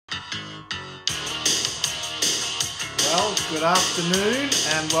Well, good afternoon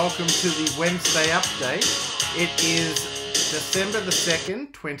and welcome to the Wednesday update. It is December the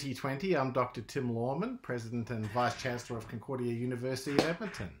 2nd, 2020. I'm Dr. Tim Loreman, President and Vice Chancellor of Concordia University of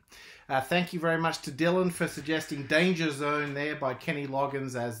Edmonton. Thank you very much to Dylan for suggesting Danger Zone there by Kenny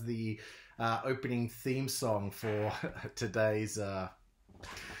Loggins as the opening theme song for today's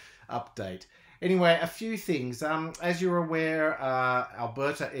update. Anyway, a few things. As you're aware,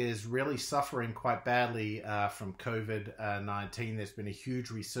 Alberta is really suffering quite badly from COVID-19. There's been a huge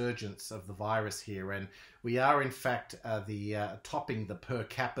resurgence of the virus here, and we are in fact topping the per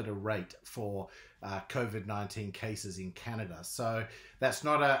capita rate for COVID-19 cases in Canada. So that's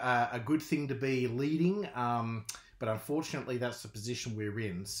not a good thing to be leading, but unfortunately that's the position we're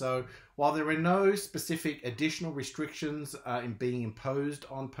in. So while there are no specific additional restrictions being imposed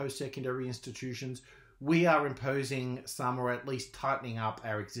on post-secondary institutions, we are imposing some, or at least tightening up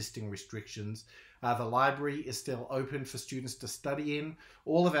our existing restrictions. The library is still open for students to study in.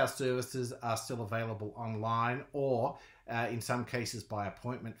 All of our services are still available online or in some cases by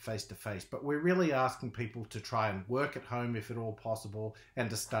appointment face-to-face. But we're really asking people to try and work at home if at all possible and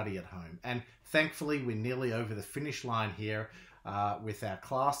to study at home. And thankfully, we're nearly over the finish line here with our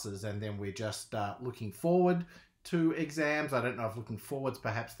classes, and then we're just looking forward to exams. I don't know if looking forward's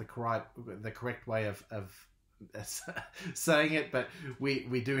perhaps the correct way of saying it, but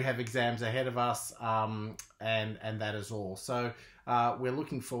we do have exams ahead of us, and that is all. So we're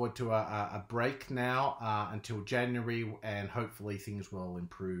looking forward to a break now until January, and hopefully things will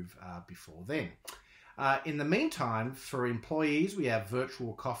improve before then. In the meantime, for employees, we have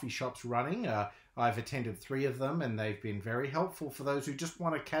virtual coffee shops running. I've attended 3 of them, and they've been very helpful for those who just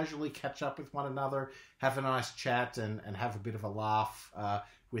want to casually catch up with one another, have a nice chat, and have a bit of a laugh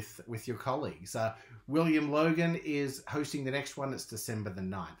with your colleagues. William Logan is hosting the next one. It's December the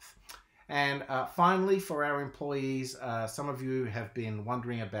 9th. And finally, for our employees, some of you have been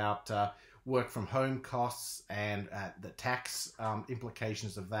wondering about work from home costs and the tax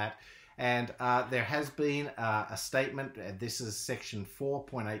implications of that. And there has been a statement, this is section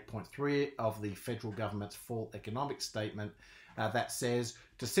 4.8.3 of the federal government's fall economic statement, that says,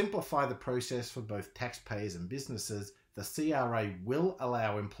 to simplify the process for both taxpayers and businesses, the CRA will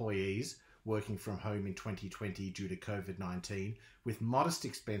allow employees working from home in 2020 due to COVID-19 with modest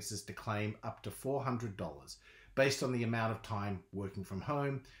expenses to claim up to $400 based on the amount of time working from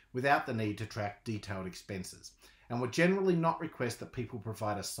home without the need to track detailed expenses, and will generally not request that people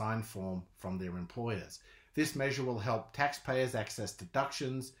provide a signed form from their employers. This measure will help taxpayers access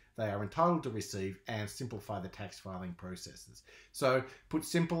deductions they are entitled to receive and simplify the tax filing processes. So, put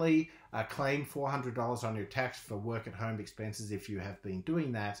simply, claim $400 on your tax for work at home expenses if you have been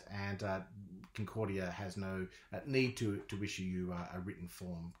doing that, and Concordia has no need to issue you a written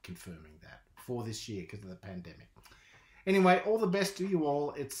form confirming that for this year because of the pandemic. Anyway, all the best to you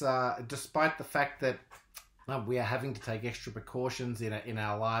all. It's despite the fact that we are having to take extra precautions in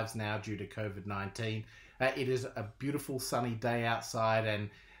our lives now due to COVID-19. It is a beautiful sunny day outside, and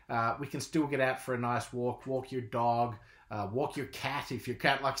we can still get out for a nice walk your dog, walk your cat if your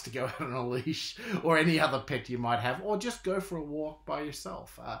cat likes to go out on a leash, or any other pet you might have, or just go for a walk by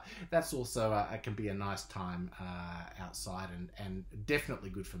yourself. That's also can be a nice time outside, and definitely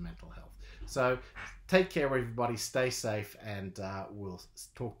good for mental health. So take care, everybody. Stay safe, and we'll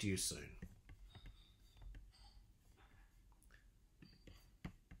talk to you soon.